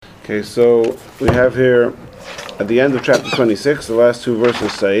Okay, so we have here at the end of chapter 26, the last two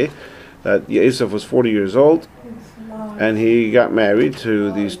verses say that Yosef was 40 years old and he got married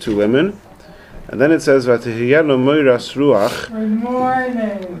to these two women. And then it says that V'tihiyanu moiras ruach. Good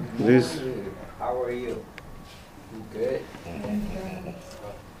morning. How are you? Good.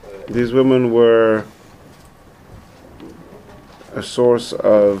 These women were a source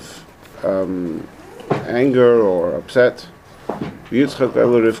of anger or upset.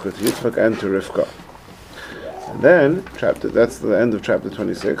 Yitzchak and to Rivka. And then that's the end of chapter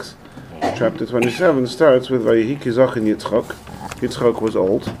 26. Chapter 27 starts with Vayihi Kizach and Yitzchak. Yitzchak was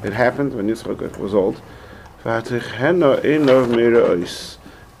old. It happened when Yitzchak was old.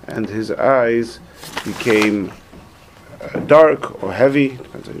 And his eyes became dark or heavy,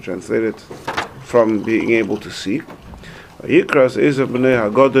 depends how you translate it, from being able to see. Yikras Esav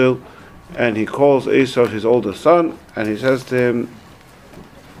b'nei Hagodel, and he calls Esav his older son, and he says to him,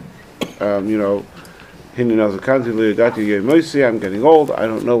 I'm getting old, I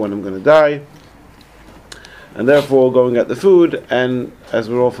don't know when I'm going to die, and therefore going at the food. And as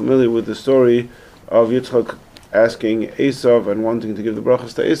we're all familiar with the story of Yitzchak asking Esav and wanting to give the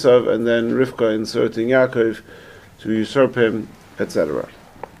brachas to Esav, and then Rivka inserting Yaakov to usurp him, etc.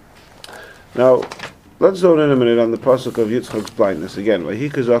 Now, let's zone in a minute on the pasuk of Yitzchak's blindness again. Vahi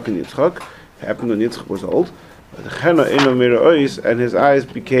Kizak and Yitzchak happened when Yitzchak was old, and his eyes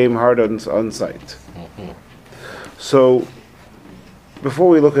became hard on sight. So, before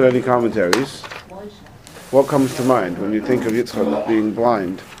we look at any commentaries, what comes to mind when you think of Yitzchak being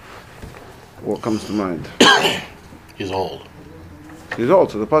blind? What comes to mind? He's old. He's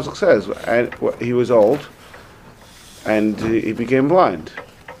old. So the pasuk says, and he was old, and he became blind.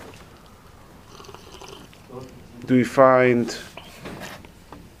 Do we find?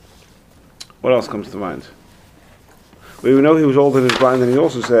 What else comes to mind? We know he was old and he's blind, and he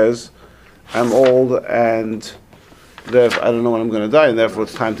also says, "I'm old and therefore I don't know when I'm going to die, and therefore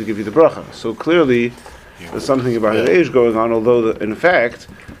it's time to give you the bracha." So clearly, there's something about his age going on. Although in fact,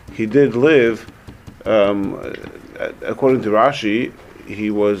 he did live. According to Rashi,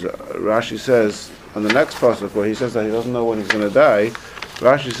 Rashi says on the next pasuk where he says that he doesn't know when he's going to die.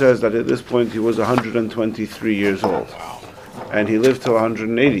 Rashi says that at this point he was 123 years old, and he lived till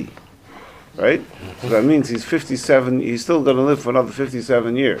 180. Right? So that means he's 57. He's still going to live for another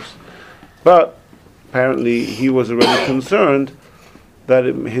 57 years. But apparently he was already concerned that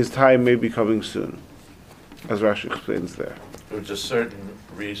his time may be coming soon, as Rashi explains there. There was a certain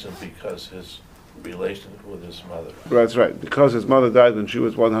reason because his relation with his mother. That's right. Because his mother died when she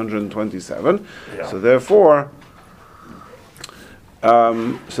was 127. Yeah. So therefore,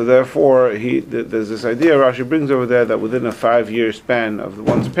 there's this idea Rashi brings over there that within a 5-year span of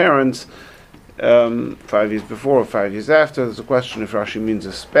one's parents, 5 years before or 5 years after, there's a question if Rashi means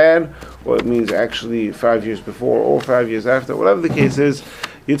a span or it means actually 5 years before or 5 years after. Whatever the case is,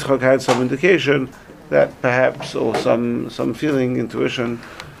 Yitzchak had some indication that perhaps, or some feeling, intuition,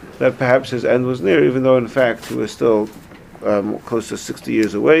 that perhaps his end was near, even though in fact he was still close to 60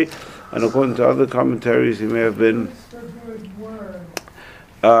 years away. And according to other commentaries, he may have been.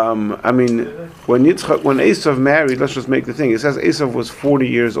 When Esav married, let's just make the thing. It says Esav was 40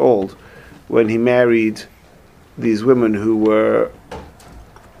 years old when he married these women who were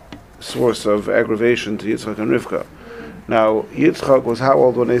source of aggravation to Yitzchak and Rivka. Now, Yitzchak was how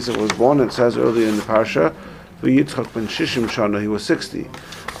old when Esav was born? It says earlier in the parsha, Yitzchak ben Shishim Shana, he was 60.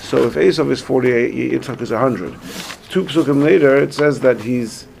 So if Esav is 48, Yitzchak is 100. 2 psukim later, it says that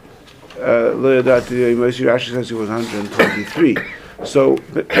he's Rashi says he was 123. So,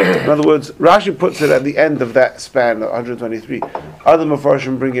 in other words, Rashi puts it at the end of that span, 123. Other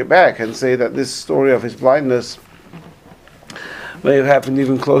Mefarshim bring it back and say that this story of his blindness may have happened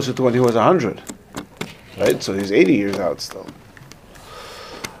even closer to when he was 100. Right? So he's 80 years out still.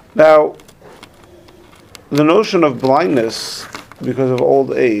 Now, the notion of blindness because of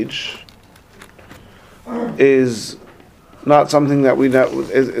old age is not something that we know,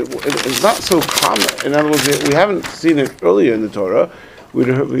 it's not so common. In other words, we haven't seen it earlier in the Torah.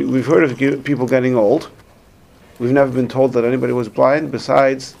 We've heard of people getting old. We've never been told that anybody was blind.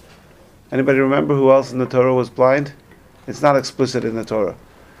 Besides, anybody remember who else in the Torah was blind? It's not explicit in the Torah,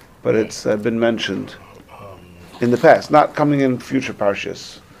 but it's been mentioned in the past, not coming in future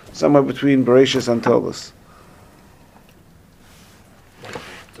parshas, somewhere between Bereshis and Toldos.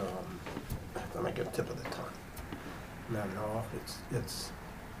 Let me get tip of the tongue. No, it's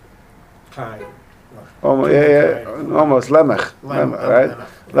Cain. Almost Lemech, right?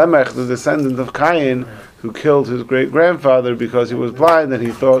 Lemech, the descendant of Cain, who killed his great grandfather because he was blind and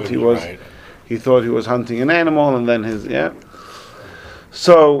he thought he was hunting an animal, and then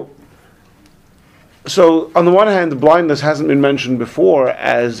So So on the one hand, the blindness hasn't been mentioned before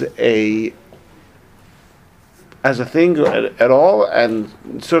as a thing at all, and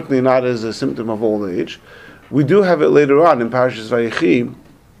certainly not as a symptom of old age. We do have it later on in Parashas Vayechi,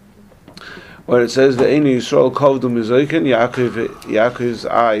 where it says that Eini Yisrael Kovdu Mizoikin, Yaakov's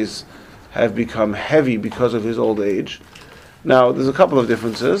eyes have become heavy because of his old age. Now, there's a couple of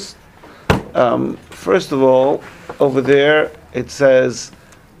differences. First of all, over there it says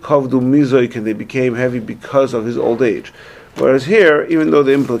Kovdu Mizoikin, they became heavy because of his old age. Whereas here, even though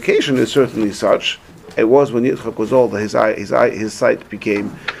the implication is certainly such, it was when Yitzchak was old that his sight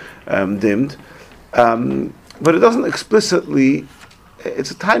became dimmed. But it doesn't explicitly,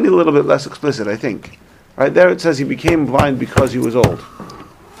 it's a tiny little bit less explicit, I think. Right there it says he became blind because he was old.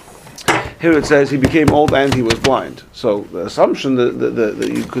 Here it says he became old and he was blind. So the assumption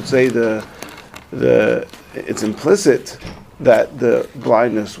that you could say it's implicit that the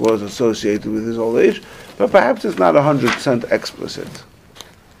blindness was associated with his old age, but perhaps it's not 100% explicit.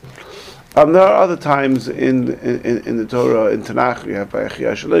 There are other times in the Torah, in Tanakh, you have by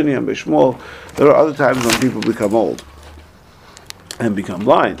Shalini and by Shmuel, there are other times when people become old and become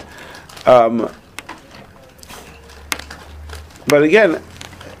blind. But again,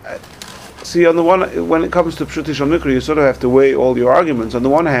 see, on the one, when it comes to Pshuti Shal Mikra, you sort of have to weigh all your arguments. On the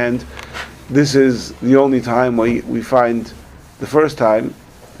one hand, this is the only time where we find, the first time,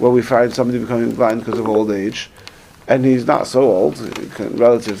 where we find somebody becoming blind because of old age. And he's not so old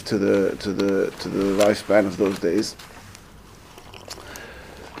relative to the lifespan of those days.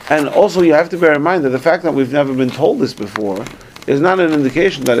 And also, you have to bear in mind that the fact that we've never been told this before is not an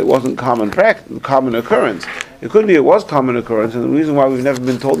indication that it wasn't common occurrence. It could be it was common occurrence, and the reason why we've never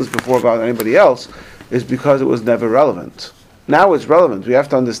been told this before about anybody else is because it was never relevant. Now it's relevant. We have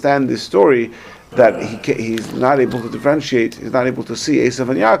to understand this story that he's not able to differentiate. He's not able to see Esav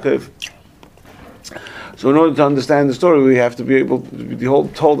and Yaakov. So in order to understand the story, we have to be able to be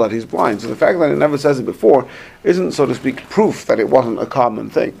told that he's blind. So the fact that it never says it before isn't, so to speak, proof that it wasn't a common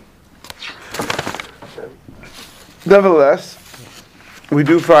thing. Nevertheless, we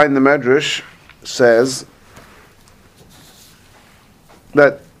do find the Medrash says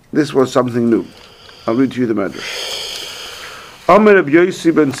that this was something new. I'll read to you the Medrash. Amar Reb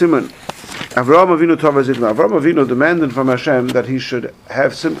Yosi ben Simon, Avraham Avinu Tov HaZikna. Avraham Avinu demanded from Hashem that he should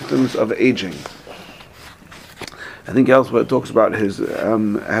have symptoms of aging. I think elsewhere it talks about his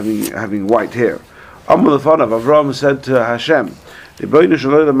having white hair. Amar Lefanav, Avraham said to Hashem, the Ribono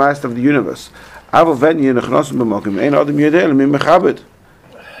Shel Olam, the Master of the universe, Avo v'ni nechnosim b'mokim, ein adam yodeh l'mi mechabed.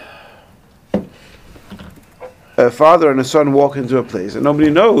 A father and a son walk into a place, and nobody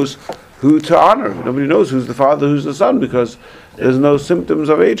knows who to honor. Nobody knows who's the father, who's the son, because there's no symptoms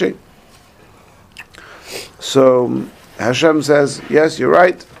of aging. So Hashem says, yes, you're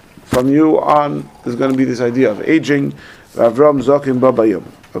right. From you on, there's going to be this idea of aging. Avram Zokim Babayim.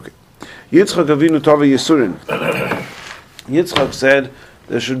 Okay. Yitzchak Avinu Tova Yisurin. Yitzchak said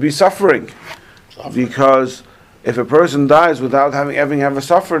there should be suffering, because if a person dies without having ever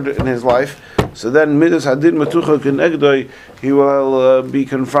suffered in his life, so then Midas Hadin Matucha Kenegdoi, he will be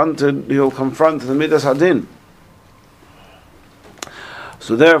confronted. He will confront the Midas Hadin.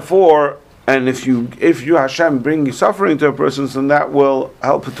 So therefore, and if you Hashem bring suffering to a person, then that will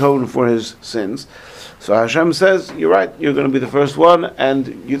help atone for his sins. So Hashem says, you're right, you're going to be the first one, and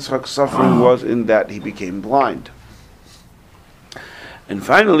Yitzchak's suffering was in that he became blind. And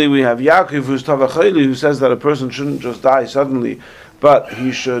finally we have Yaakov, who's Tavacheli, who says that a person shouldn't just die suddenly, but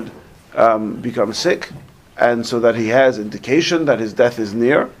he should become sick, and so that he has indication that his death is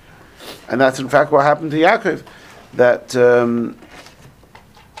near. And that's in fact what happened to Yaakov,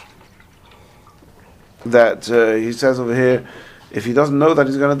 that he says over here, if he doesn't know that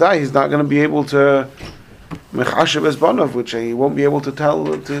he's going to die, he's not going to be able to mechashev esbanav, which he won't be able to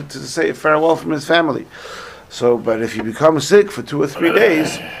to say farewell from his family. So, but if he becomes sick for 2 or 3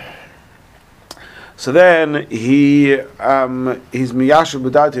 days, so then he's miyashev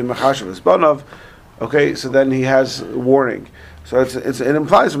b'dati mechashev esbanav. Okay, so then he has warning. So it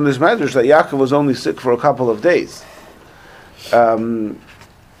implies from this medrash that Yaakov was only sick for a couple of days. We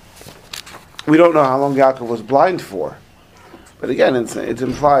don't know how long Yaakov was blind for, but again, it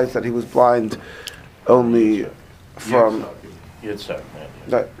implies that he was blind only from Yitzchak.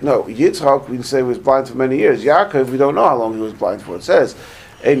 No, Yitzchak we can say was blind for many years. Yaakov, we don't know how long he was blind for. It says,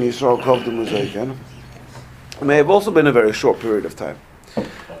 "Ein Yisrael Kovdu Mizoikin." It may have also been a very short period of time.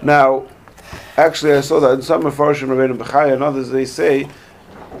 Now, actually, I saw that in some Mefarshim, Rabbeinu Bechaya and others, they say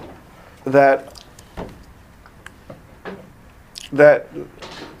that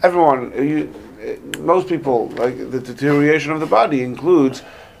everyone, most people, like the deterioration of the body includes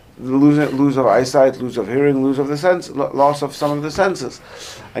lose of eyesight, lose of hearing, lose of the sense, loss of some of the senses.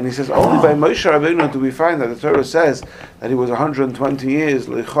 And he says only by Moshe Rabbeinu do we find that the Torah says that he was 120 years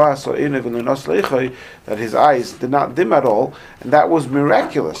that his eyes did not dim at all, and that was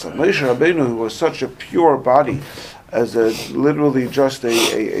miraculous. And Moshe Rabbeinu, who was such a pure body, as literally just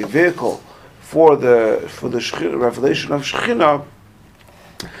a vehicle for the revelation of Shekhinah,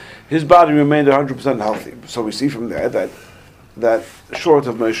 his body remained 100% healthy. So we see from there that short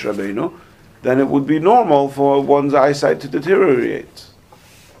of Moshe Rabbeinu, then it would be normal for one's eyesight to deteriorate.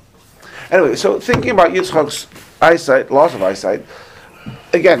 Anyway, so thinking about Yitzchak's eyesight, loss of eyesight,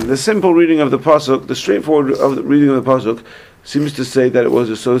 again, the simple reading of the pasuk, the straightforward reading of the pasuk, seems to say that it was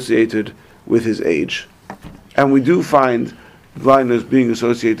associated with his age, and we do find blindness being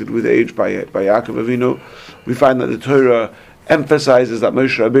associated with age by Yaakov Avinu. We find that the Torah emphasizes that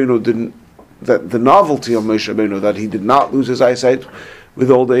Moshe Rabbeinu didn't. That the novelty of Moshe Rabbeinu, that he did not lose his eyesight with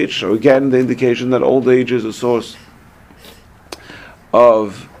old age. So again, the indication that old age is a source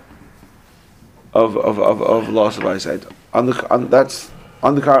of loss of eyesight. On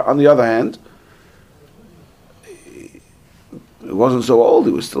the other hand, it wasn't so old.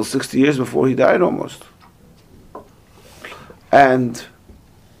 He was still 60 years before he died almost. And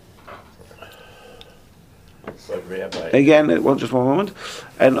again, just one moment.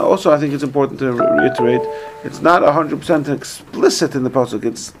 And also, I think it's important to reiterate, it's not 100% explicit in the pasuk.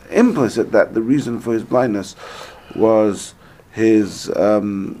 It's implicit that the reason for his blindness was his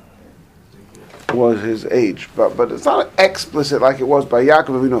age. But it's not explicit like it was by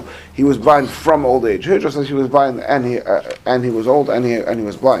Yaakov. He was blind from old age. Here, just as he was blind and he was old and he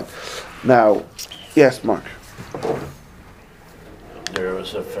was blind. Now, yes, Mark. There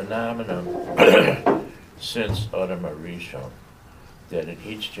was a phenomenon since Adam HaRishon, that in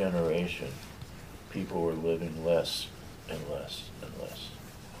each generation, people were living less and less and less.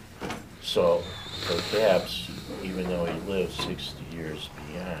 So, perhaps, even though he lived 60 years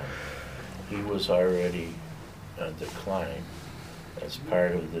beyond, he was already on decline as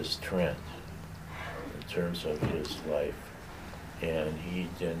part of this trend in terms of his life. And he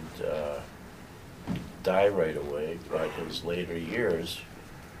didn't die right away, but his later years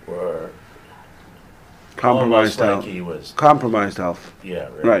were compromised health. Like he was compromised health. Yeah,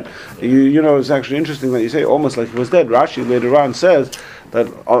 right. Yeah. You know, it's actually interesting that you say almost like he was dead. Rashi later on says that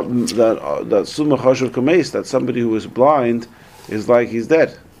Summa Chashuv Kameis, that somebody who is blind is like he's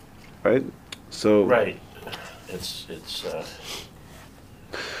dead, right? So right. It's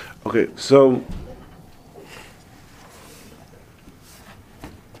okay. So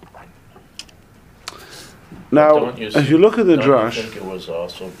now, if you look at the drash, I think it was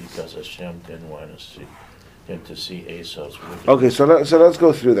also because Hashem didn't want to see him to see Esau's wickedness. Okay, so let's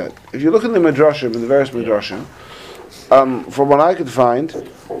go through that. If you look in the Midrashim, in the various Midrashim, from what I could find,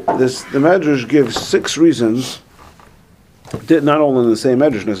 the Medrash gives 6 reasons, not all in the same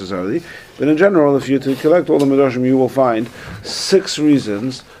Medrash necessarily, but in general, if you to collect all the Midrashim, you will find 6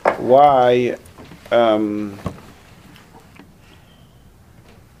 reasons why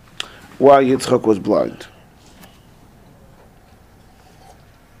Yitzchak was blind.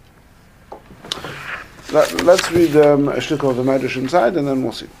 Let's read a shtickle of the Medrash inside, and then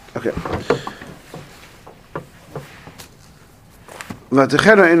we'll see. Okay.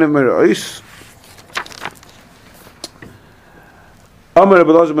 Vatechena in Merois. Amar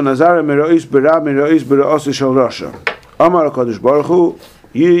Abelazar ben Azar Merois Bera Merois Beraos Shel Rasha. Amar Hakadosh Baruch Hu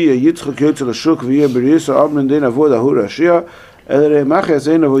Yi Yitzchak Yotzel Shuk V'Yeh Berisa Amrin Den Avoda Hu Rashia Elrei Machas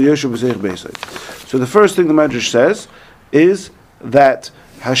Ein Avo Yoshev B'Seich Beisai. So the first thing the Medrash says is that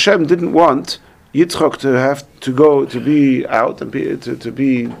Hashem didn't want Yitzchak to have to go to be out and to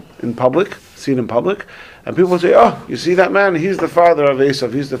be in public, seen in public, and people say, "Oh, you see that man? He's the father of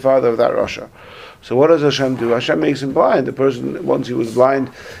Esav. He's the father of that Rasha." So what does Hashem do? Hashem makes him blind. The person, once he was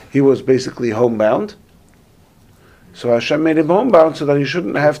blind, he was basically homebound. So Hashem made him homebound so that he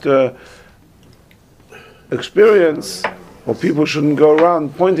shouldn't have to experience, or people shouldn't go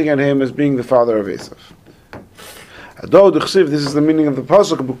around pointing at him as being the father of Esav. This is the meaning of the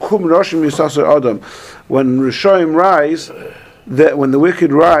pasuk. When Rishoim rise, when the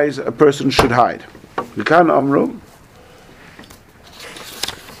wicked rise, a person should hide. We can't amru.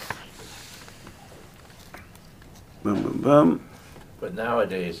 But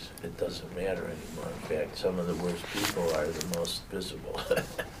nowadays, it doesn't matter anymore. In fact, some of the worst people are the most visible.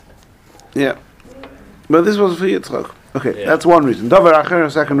 Yeah. But this was for Yitzchak. Okay, Yeah. that's one reason. Davar acher,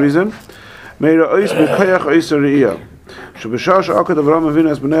 a second reason. Meira ois b'koyach ois re'iyah. שבשעה שעקד אברהם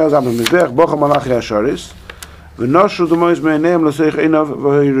אבינו את בני הזעם במזבח בוכה מלאכי השריס ונשו דמויס מעיניהם לסייך עיניו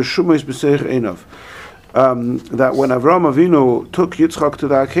וירשו מויס בסייך עיניו. that when Avraham Avinu took Yitzchak to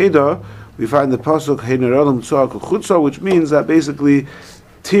the Akedah, we find the pasuk Heinerolim Tzoak Chutza, which means that basically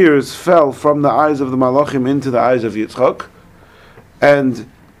tears fell from the eyes of the Malachim into the eyes of Yitzchak, and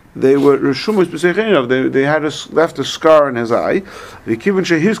they were Rishumus B'Seicheinov. They had left a scar in his eye.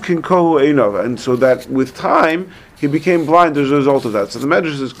 And so that with time he became blind as a result of that. So the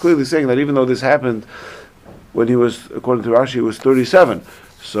Medrash is clearly saying that even though this happened when he was, according to Rashi, he was 37.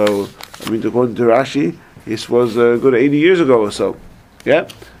 So, according to Rashi, this was a good 80 years ago or so. Yeah?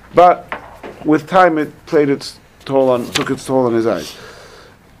 But with time it took its toll on his eyes.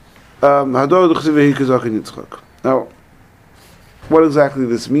 Now, what exactly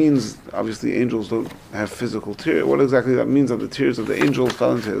this means, obviously angels don't have physical tears. What exactly that means that the tears of the angels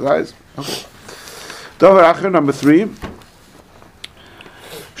fell into his eyes? Okay. Davar Acher, number 3.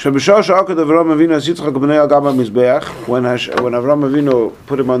 When Avraham Avinu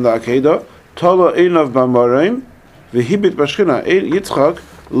put him on the Akedah, Tolo Einav B'Amorim, V'hibit B'Shchina. Yitzchak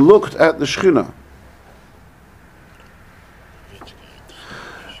looked at the Shechina.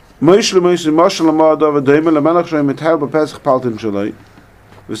 Moshe Moshe Moshe Lamar David Daimel Lamelach Shem Mital BePesach Paltin Shalai.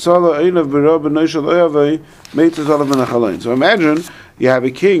 V'Sala Einav B'Rab B'Noshel Oyavei Meitzah Zalav Menachalein. So imagine you have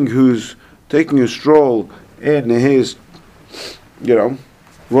a king who's taking a stroll in his,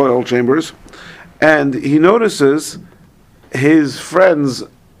 royal chambers, and he notices his friend's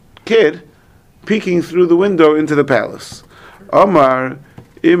kid peeking through the window into the palace. Omar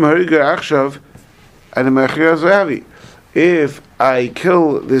im hariga achshav and if I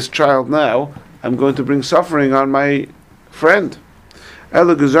kill this child now, I'm going to bring suffering on my friend.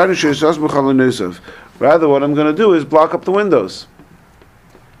 Rather, what I'm going to do is block up the windows.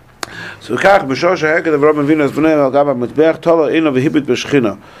 So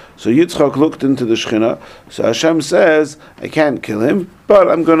Yitzchak looked into the Shechina. So Hashem says, I can't kill him, but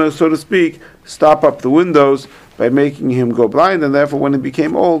I'm going to, so to speak, stop up the windows by making him go blind, and therefore when he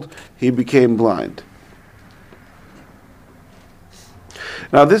became old, he became blind.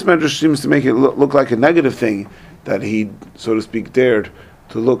 Now this medrash seems to make it look like a negative thing, that he, so to speak, dared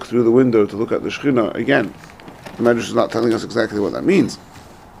to look through the window to look at the Shechina. Again, the medrash is not telling us exactly what that means.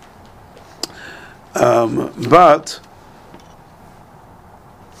 But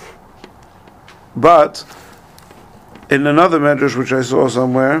in another medrash which I saw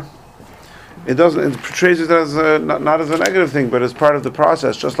somewhere, it portrays it as not as a negative thing, but as part of the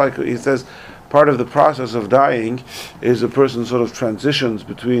process. Just like he says, part of the process of dying is a person sort of transitions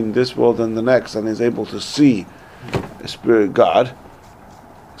between this world and the next, and is able to see Spirit God.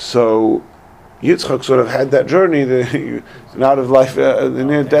 So Yitzchak sort of had that journey, the out of life, the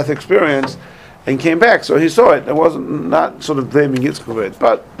near death experience, and came back. So he saw it. It wasn't not sort of blaming Yitzchak for it,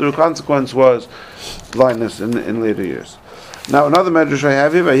 but the consequence was blindness in later years. Now another medrash I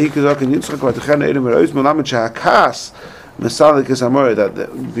have here,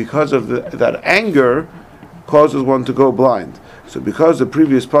 that because of that anger causes one to go blind. So because the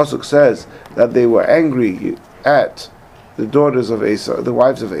previous pasuk says that they were angry at the daughters of Esau, the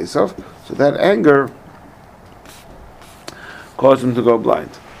wives of Esau, so that anger caused them to go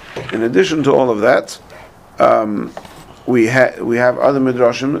blind. In addition to all of that, we have other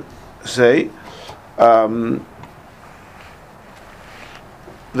midrashim say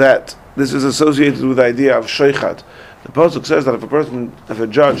that this is associated with the idea of sheichat. The pasuk says that if a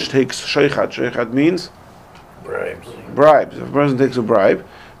judge takes sheichat means bribes. If a person takes a bribe,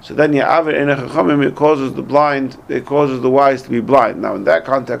 so then it causes the wise to be blind. Now in that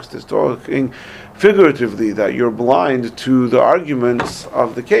context, it's talking figuratively that you're blind to the arguments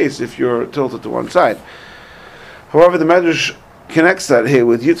of the case if you're tilted to one side. However, the Medrash connects that here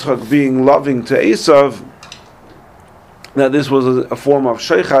with Yitzchak being loving to Esav, that this was a form of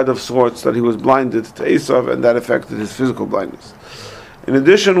sheichad of sorts, that he was blinded to Esav, and that affected his physical blindness. In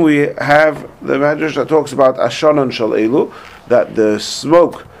addition, we have the Medrash that talks about Ashanon Shal Elu, that the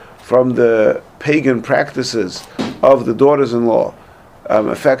smoke from the pagan practices of the daughters-in-law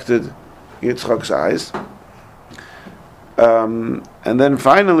affected Yitzchak's eyes. And then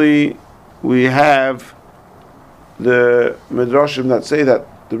finally, we have the Midrashim that say that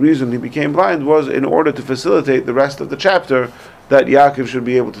the reason he became blind was in order to facilitate the rest of the chapter, that Yaakov should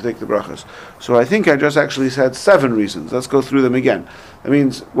be able to take the brachas. So I think I just actually said 7 reasons. Let's go through them again. That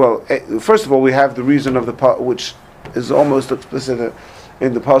means, first of all, we have the reason of which is almost explicit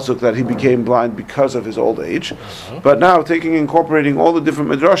in the pasuk, that he became blind because of his old age. But now, incorporating all the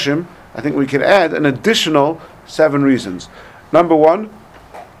different midrashim, I think we can add an additional 7 reasons. Number 1,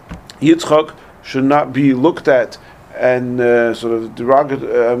 Yitzchak should not be looked at and sort of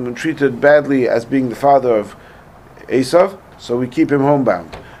treated badly as being the father of Esav, so we keep him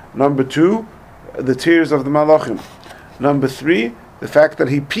homebound. Number 2, the tears of the Malachim. Number 3, the fact that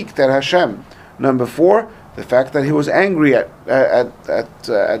he peeked at Hashem. Number 4, the fact that he was angry at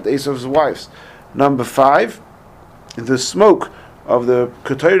Esav's wives. Number 5, the smoke of the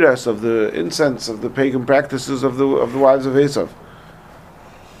ketores, of the incense, of the pagan practices of the wives of Esav.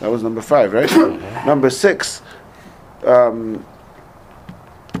 That was number 5, right? Number 6, the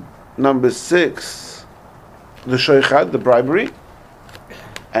sheichad, the bribery.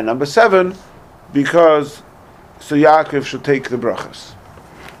 And number 7, because so Yaakov should take the brachas.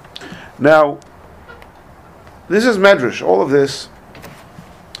 Now, this is medrash. All of this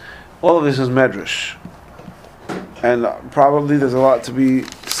is medrash, and probably there's a lot to be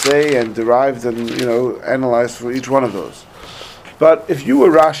say and derived and analyzed for each one of those. But if you were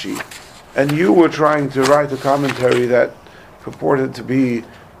Rashi, and you were trying to write a commentary that purported to be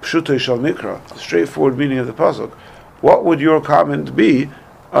pshutei shel mikra, the straightforward meaning of the pasuk, what would your comment be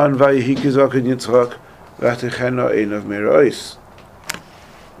on Vayihi Kizaken Yitzchak V'Aticheno Einav Merois?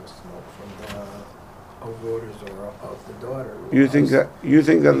 The smoke from the daughters or of the daughter. You think that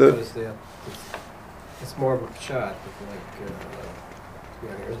Because it's more of a shot,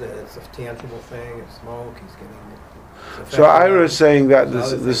 it's a tangible thing, it's smoke, he's getting... So Ira is saying that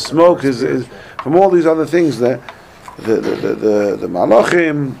the smoke is from all these other things, the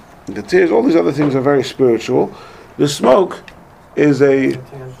malachim, the tears, all these other things are very spiritual. The smoke is a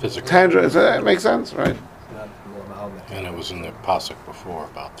tangible. It makes sense, right? And it was in the pasuk before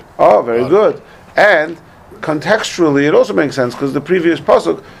about the. Oh, very good. And contextually, it also makes sense because the previous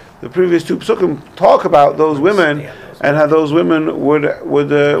two psukim talk about those women and how those women would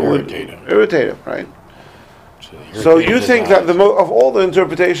irritate him, right? So you think that of all the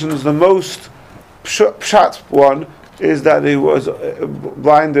interpretations, the most pshat one is that he was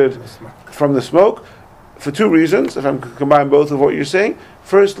blinded from the smoke for 2 reasons, if I'm combine both of what you're saying.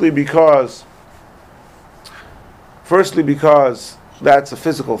 Firstly, because that's a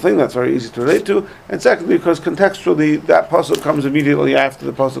physical thing that's very easy to relate to, and secondly, because contextually that pasuk comes immediately after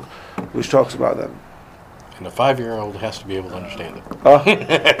the pasuk which talks about them. And the 5-year-old has to be able to understand it.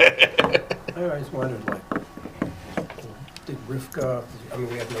 I always wondered, did Rivka,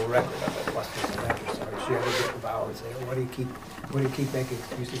 we have no record of it, plus there's a record, so she ever get involved and say, why do you keep making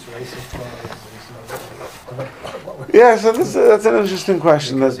excuses for racist clothes? Yeah, so that's an interesting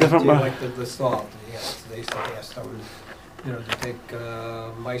question. That's different. Like the salt, yes, they used to ask someone, to take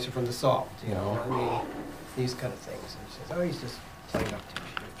mice from the salt, these kind of things. And she says, he's just playing up to you.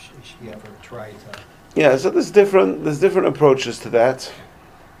 If she ever tried to... Yeah, so there's different approaches to that.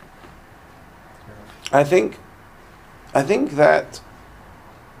 I think that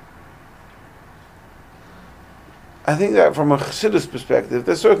from a Chassidus perspective,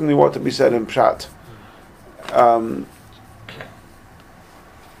 there's certainly what to be said in Pshat.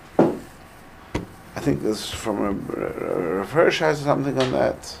 I think there's from Rav Hirsch has something on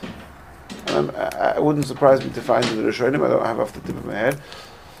that. It wouldn't surprise me to find in the Rishonim. I don't have off the tip of my head,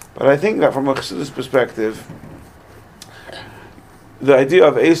 but I think that from a Chassidus perspective, the idea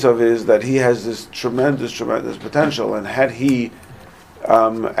of Esav is that he has this tremendous potential, and had he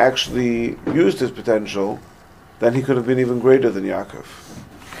actually used his potential, then he could have been even greater than Yaakov.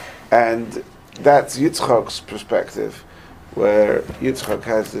 And that's Yitzchak's perspective, where Yitzchak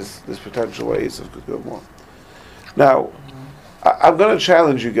has this potential where Esav could go more. Now, I'm going to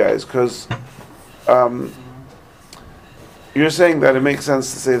challenge you guys, because you're saying that it makes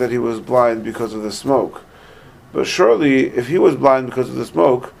sense to say that he was blind because of the smoke. But surely, if he was blind because of the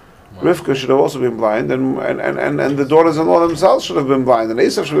smoke, Rivka should have also been blind, and the daughters-in-law themselves should have been blind. And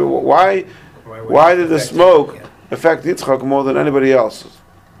Esav should be. Why did the smoke affect Yitzchak more than anybody else?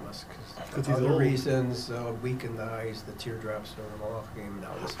 Because other reasons, weaken the eyes, the teardrops are walking.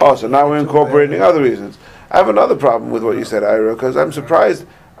 So now we're incorporating other reasons. I have another problem with what you said, Ira, because I'm surprised.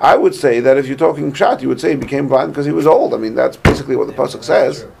 I would say that if you're talking pshat, you would say he became blind because he was old. I mean, that's basically what the pasuk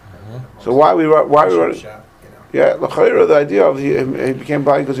says. So why we running? Yeah, l'chayra, the idea of he became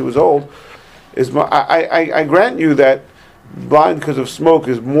blind because he was old is. I grant you that blind because of smoke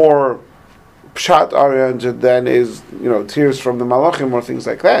is more pshat oriented than is tears from the malachim or things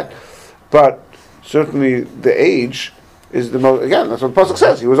like that. But certainly the age is the most. Again, that's what the pasuk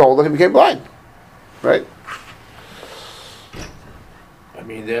says. He was old and he became blind, right? I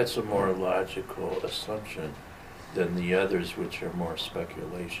mean, that's a more logical assumption than the others, which are more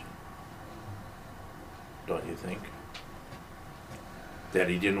speculation. Don't you think? That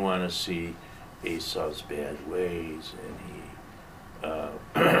he didn't want to see Esau's bad ways,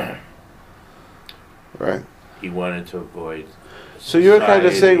 and right. He wanted to avoid. So you're kind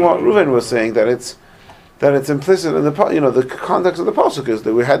of saying what Reuven was saying, that it's that it's implicit in the the context of the pasuk is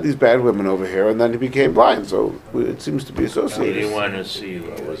that we had these bad women over here, and then he became blind. So it seems to be He associated. didn't want to see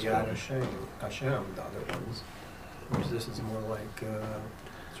what was Yad going Hashem, the other ones. Whereas this is more like,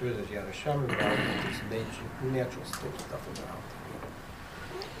 it's really Yad Hashem involved, there's natural stuff about.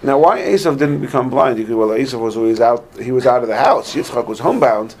 Now, why Esav didn't become blind? You could, well, Esav was always out. He was out of the house. Yitzchak was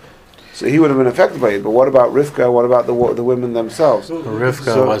homebound, so he would have been affected by it. But what about Rivka? What about the women themselves? Rivka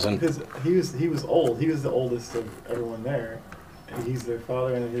So- wasn't. He was old. He was the oldest of everyone there. And he's their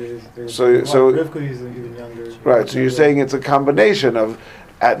father, and there's So Rivka, he's even younger. right. So you're saying it's a combination of,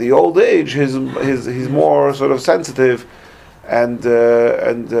 at the old age, he's more sort of sensitive, and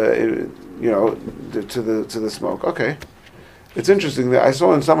to the smoke. Okay. It's interesting that I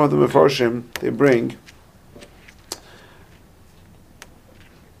saw in some of the Mefarshim they bring.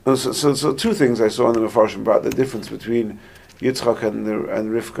 So two things I saw in the Mefarshim about the difference between Yitzchak and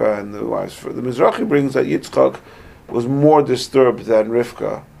Rivka and the wives. The Mizrahi brings that Yitzchak was more disturbed than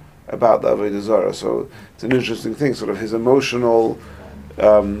Rivka about the Avodah Zarah. So it's an interesting thing, sort of his emotional.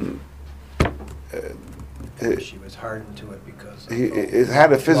 She was hardened to it because It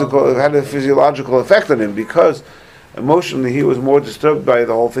had a physiological effect on him because emotionally he was more disturbed by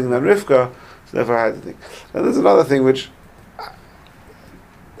the whole thing than Rivka. So therefore I had to think. Now there's another thing which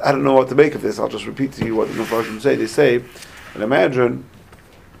I don't know what to make of this. I'll just repeat to you what the Mefarshim say. They say, and imagine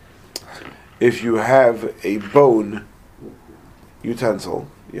if you have a bone utensil,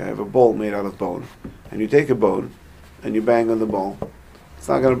 you have a bowl made out of bone, and you take a bone and you bang on the bowl, it's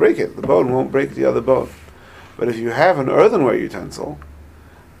not going to break it. The bone won't break the other bone. But if you have an earthenware utensil,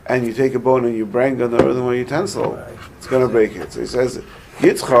 and you take a bone and you bang on the earthenware utensil, it's going to break it. So he says,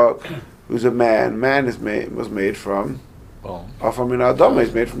 Yitzchak, who's a man was made from Bone. Adama,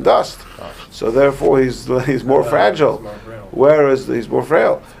 he's made from dust. So therefore he's more fragile. Whereas he's more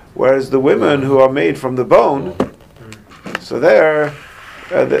frail. Whereas the women who are made from the bone, so they're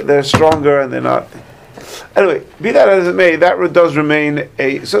stronger and they're not. Anyway, be that as it may, that does remain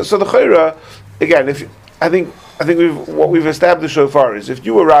a. So the Chayra, again, I think what we've established so far is if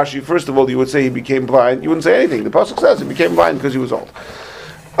you were Rashi, first of all, you would say he became blind. You wouldn't say anything. The pasuk says he became blind because he was old.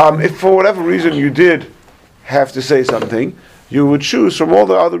 If for whatever reason you did have to say something, you would choose from all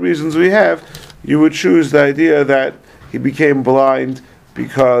the other reasons we have. You would choose the idea that he became blind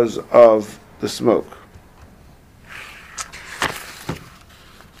because of the smoke.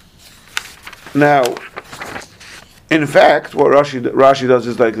 Now, in fact, what Rashi does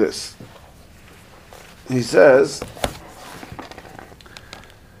is like this. He says,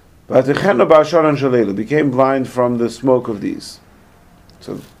 became blind from the smoke of these.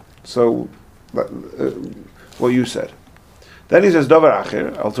 So what you said. Then he says, Davar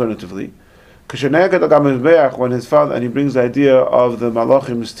Acher, alternatively, when his father, and he brings the idea of the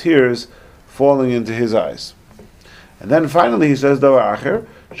Malachim's tears falling into his eyes. And then finally he says, Davar Acher,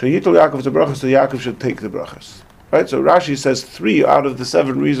 Shayitul Yaakov the brachas, so Yaakov should take the brachas. Right? So Rashi says 3 out of the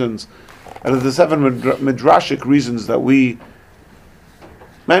 7 reasons, out of the 7 midrashic reasons that we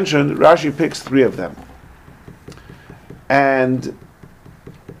mentioned, Rashi picks 3 of them. And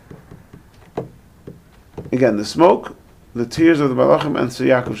again, the smoke, the tears of the Malachim, and so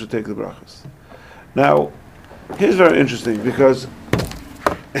Yaakov should take the brachas. Now, here's very interesting because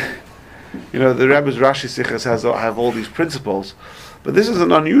the Rebbe's Rashi Sichas have all these principles, but this is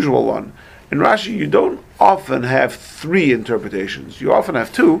an unusual one. In Rashi, you don't often have 3 interpretations. You often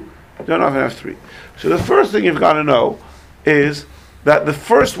have 2. You don't often have 3. So the first thing you've got to know is that the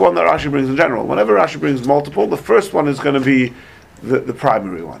first one that Rashi brings in general, whenever Rashi brings multiple, the first one is going to be the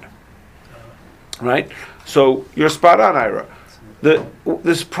primary one. Right? So you're spot on, Ira.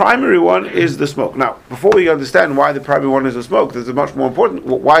 This primary one is the smoke. Now, before we understand why the primary one is the smoke, there's a much more important.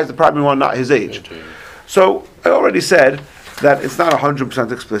 Why is the primary one not his age? So I already said that it's not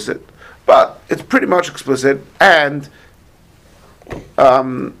 100% explicit, but it's pretty much explicit, and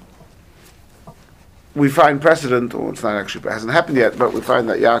we find precedent, or it's not actually, it hasn't happened yet, but we find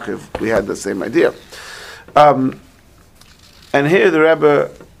that Yaakov, we had the same idea. And here the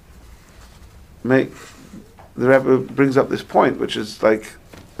Rebbe brings up this point, which is like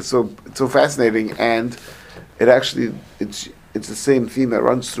it's so fascinating, and it's the same theme that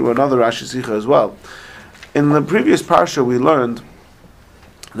runs through another Rashi Sicha as well. In the previous parsha, we learned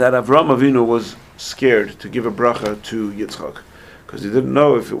that Avram Avinu was scared to give a bracha to Yitzchak because he didn't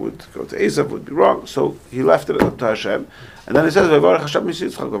know if it would go to Esav, would be wrong, so he left it up to Hashem. And then he says, that Hashem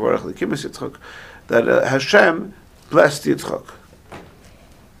blessed Yitzchak.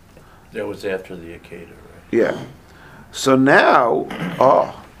 That was after the Akedah, right? Yeah. So now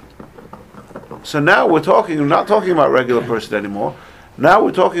we're not talking about regular person anymore. Now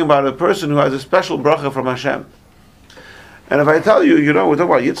we're talking about a person who has a special bracha from Hashem. And if I tell you, we're talking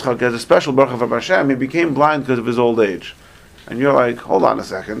about Yitzchak has a special bracha from Hashem, he became blind because of his old age. And you're like, hold on a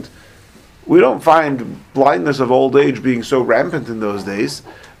second. We don't find blindness of old age being so rampant in those days.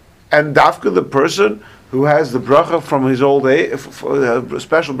 And Dafka, the person who has the bracha from his old age, a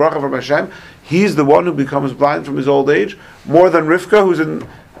special bracha from Hashem, he's the one who becomes blind from his old age, more than Rivka, who's in,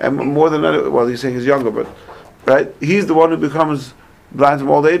 and more than, well, he's saying he's younger, but, right? He's the one who becomes blind from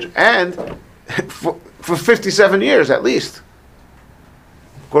old age, and for 57 years at least.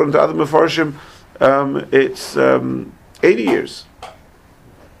 According to other Mefarshim, it's 80 years.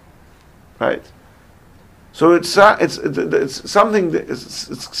 Right? So it's something that it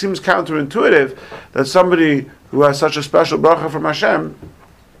seems counterintuitive that somebody who has such a special bracha from Hashem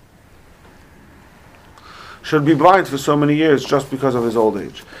should be blind for so many years just because of his old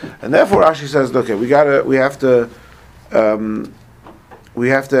age. And therefore Rashi says, okay, we have to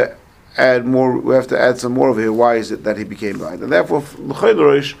add more. We have to add some more over here. Why is it that he became blind? And therefore,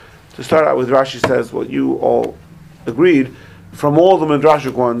 to start out with, Rashi says what you all agreed from all the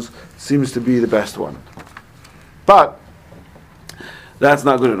midrashic ones seems to be the best one. But that's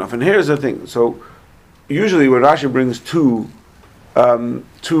not good enough. And here's the thing. So usually when Rashi brings two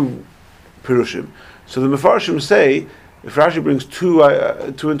pirushim, so the Mefarshim say if Rashi brings two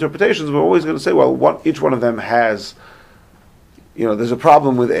interpretations, we're always going to say, well, each one of them has. There's a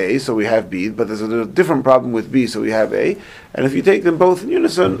problem with A, so we have B, but there's a different problem with B, so we have A. And if you take them both in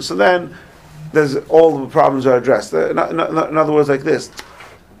unison, so then there's all the problems are addressed. In other words, like this.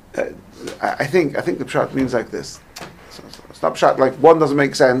 I think the pshat means like this. So it's not pshat like one doesn't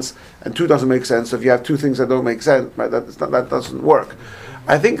make sense and two doesn't make sense. So if you have two things that don't make sense, right, that doesn't work.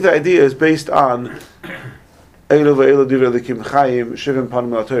 I think the idea is based on in other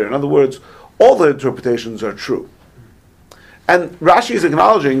words, all the interpretations are true. And Rashi is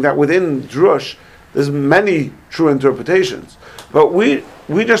acknowledging that within Drush, there's many true interpretations. But we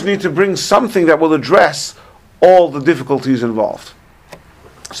just need to bring something that will address all the difficulties involved.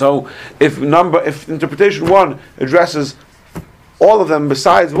 So if interpretation 1 addresses all of them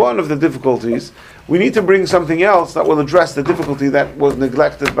besides one of the difficulties, we need to bring something else that will address the difficulty that was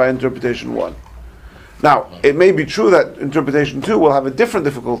neglected by interpretation 1. Now, it may be true that interpretation 2 will have a different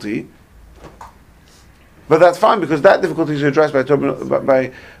difficulty, but that's fine because that difficulty is addressed by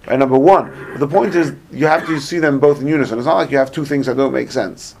number 1. But the point is, you have to see them both in unison. It's not like you have two things that don't make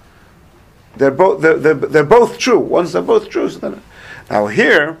sense. They're both true. Once they're both true, so then. Now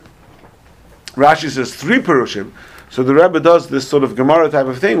here, Rashi says 3 perushim. So the Rebbe does this sort of Gemara type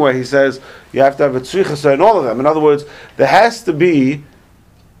of thing where he says you have to have a tzrichasa in all of them. In other words, there has to be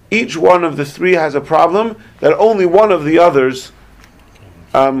each one of the 3 has a problem that only one of the others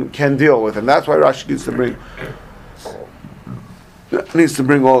can deal with, and that's why Rashi needs to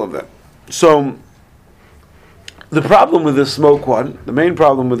bring all of them. So the problem with the smoke one, the main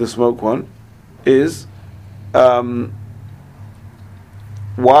problem with the smoke one, is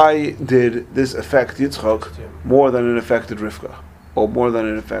why did this affect Yitzchak more than it affected Rivka, or more than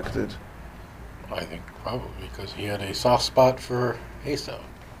it affected? I think probably because he had a soft spot for Esau.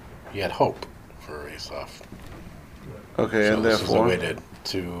 He had hope for Esau. Okay, so and this therefore is a way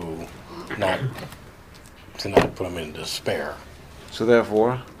to not put him in despair. So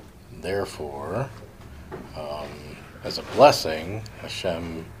therefore, as a blessing,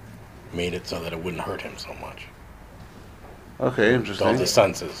 Hashem made it so that it wouldn't hurt him so much. Okay, interesting. All the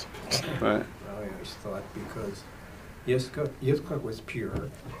senses. Right. I always thought because Yitzchak was pure,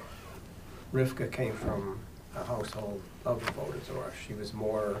 Rivka came from a household of voters, or she was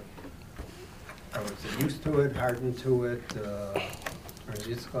more, I would say, used to it, hardened to it, whereas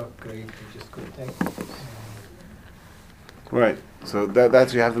Yitzchak, he just couldn't take it. Right. So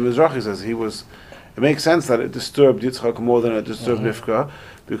that's you have the Mizrahi says he was. It makes sense that it disturbed Yitzchak more than it disturbed Rivka,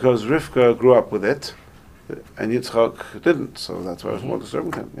 because Rivka grew up with it, and Yitzchak didn't. So that's why it was more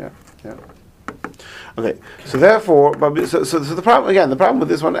disturbing to him. Yeah. Okay. So therefore, so the problem again. The problem with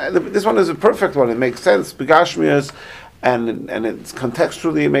this one is a perfect one. It makes sense, Begashmias, and it's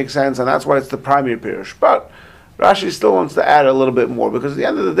contextually it makes sense, and that's why it's the primary pirush. But Rashi still wants to add a little bit more, because at the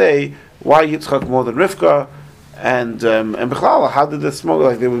end of the day, why Yitzchak more than Rivka? And Bechlal, how did this smoke?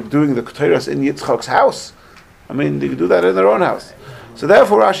 Like they were doing the Ketores in Yitzchak's house. I mean, they could do that in their own house. So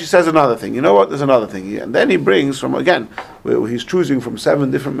therefore, Rashi says another thing. You know what? There's another thing. And then he brings from, again, he's choosing from 7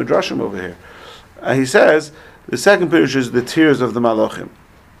 different midrashim over here. He says, the second pirush is the tears of the Malachim.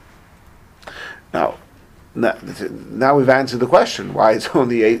 Now we've answered the question, why it's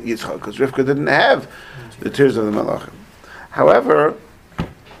only 8 Yitzchak, because Rivka didn't have the tears of the Malachim. However,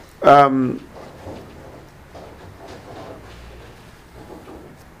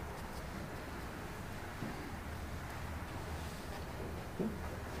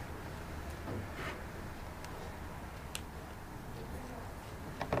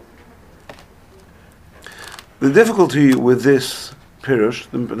 the difficulty with this pirush,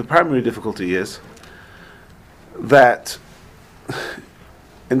 the primary difficulty is that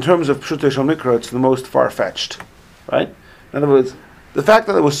in terms of Pshutei Shel Mikra, it's the most far-fetched, right? In other words, the fact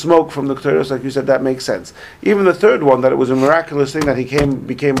that there was smoke from the Ketores, like you said, that makes sense. Even the third one, that it was a miraculous thing that he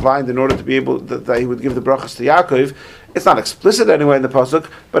became blind in order to be able, that he would give the brachas to Yaakov, it's not explicit anyway in the pasuk,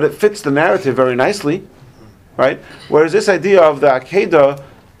 but it fits the narrative very nicely, right? Whereas this idea of the Akedah,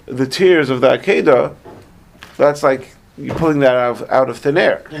 the tears of the Akedah, that's like you're pulling that out of thin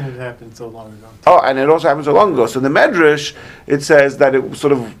air. And it happened so long ago. Oh, and it also happened so long ago. So in the Medrash, it says that it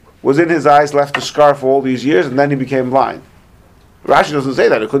sort of was in his eyes, left a scar for all these years, and then he became blind. Rashi doesn't say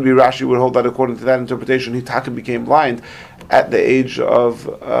that. It could be Rashi would hold that according to that interpretation, Hitaka became blind at the age of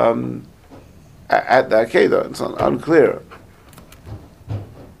at the Akedah. It's unclear.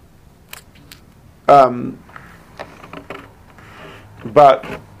 But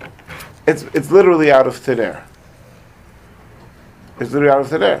it's literally out of thin air. It's literally out of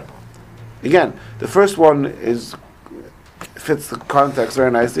thin air. Again, the first one fits the context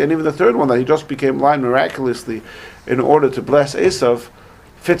very nicely, and even the third one, that he just became blind miraculously in order to bless Esav,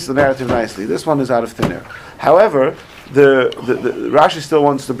 fits the narrative nicely. This one is out of thin air. However, the Rashi still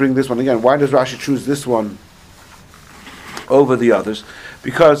wants to bring this one again. Why does Rashi choose this one over the others?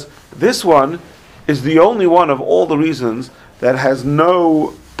 Because this one is the only one of all the reasons that has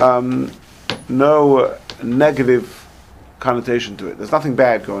no negative connotation to it. There's nothing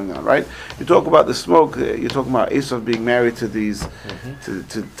bad going on, right? You talk about the smoke. You're talking about Esav being married to these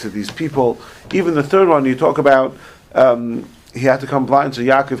to these people. Even the third one, you talk about he had to come blind so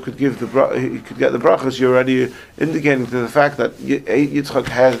Yaakov could get the brachas. You're already indicating to the fact that Yitzchak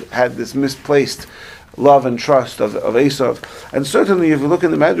had this misplaced love and trust of Esav. And certainly, if you look in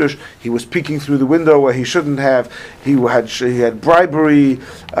the Medrash, he was peeking through the window where he shouldn't have. He had bribery.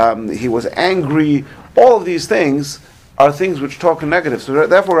 He was angry. All of these things are things which talk in negative. So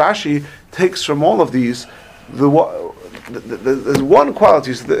therefore, Rashi takes from all of these there's one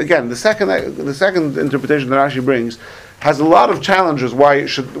quality. So again, the second interpretation that Rashi brings has a lot of challenges why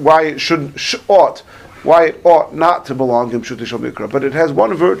it ought not to belong in Pshutei Shel Mikra, but it has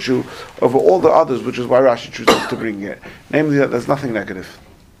one virtue over all the others, which is why Rashi chooses to bring it. Namely, that there's nothing negative.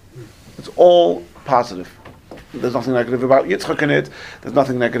 It's all positive. There's nothing negative about Yitzchak in it. There's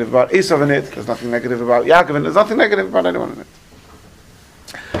nothing negative about Esav in it. There's nothing negative about Yaakov in it. There's nothing negative about anyone in it.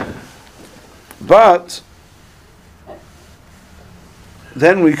 But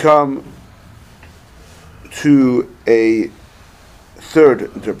then we come to a third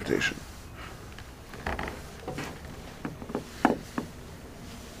interpretation.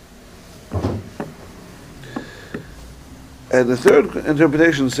 And the third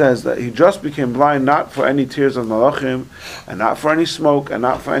interpretation says that he just became blind not for any tears of malachim, and not for any smoke, and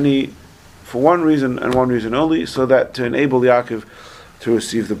not for one reason and one reason only, so that to enable Yaakov to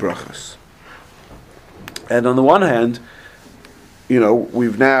receive the brachas. And on the one hand, we don't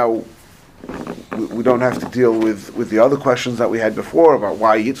have to deal with the other questions that we had before about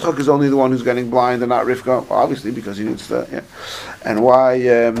why Yitzchak is only the one who's getting blind and not Rivka. Well, obviously because he needs to, and why.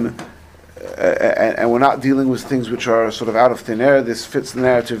 And we're not dealing with things which are sort of out of thin air. This fits the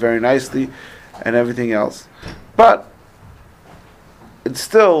narrative very nicely, and everything else. But it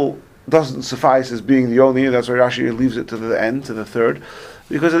still doesn't suffice as being the only. That's why Rashi leaves it to the end, to the third,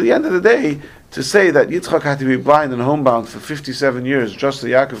 because at the end of the day, to say that Yitzchak had to be blind and homebound for 57 years just so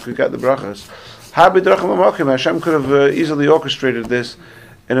Yaakov could get the brachas, Hashem could have easily orchestrated this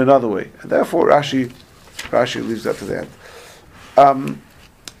in another way, and therefore Rashi leaves that to the end.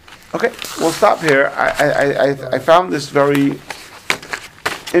 Okay, we'll stop here. I found this very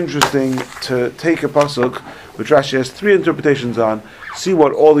interesting to take a pasuk which Rashi has three interpretations on, see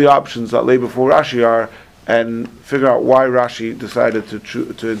what all the options that lay before Rashi are, and figure out why Rashi decided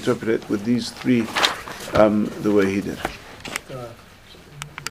to interpret it with these three the way he did.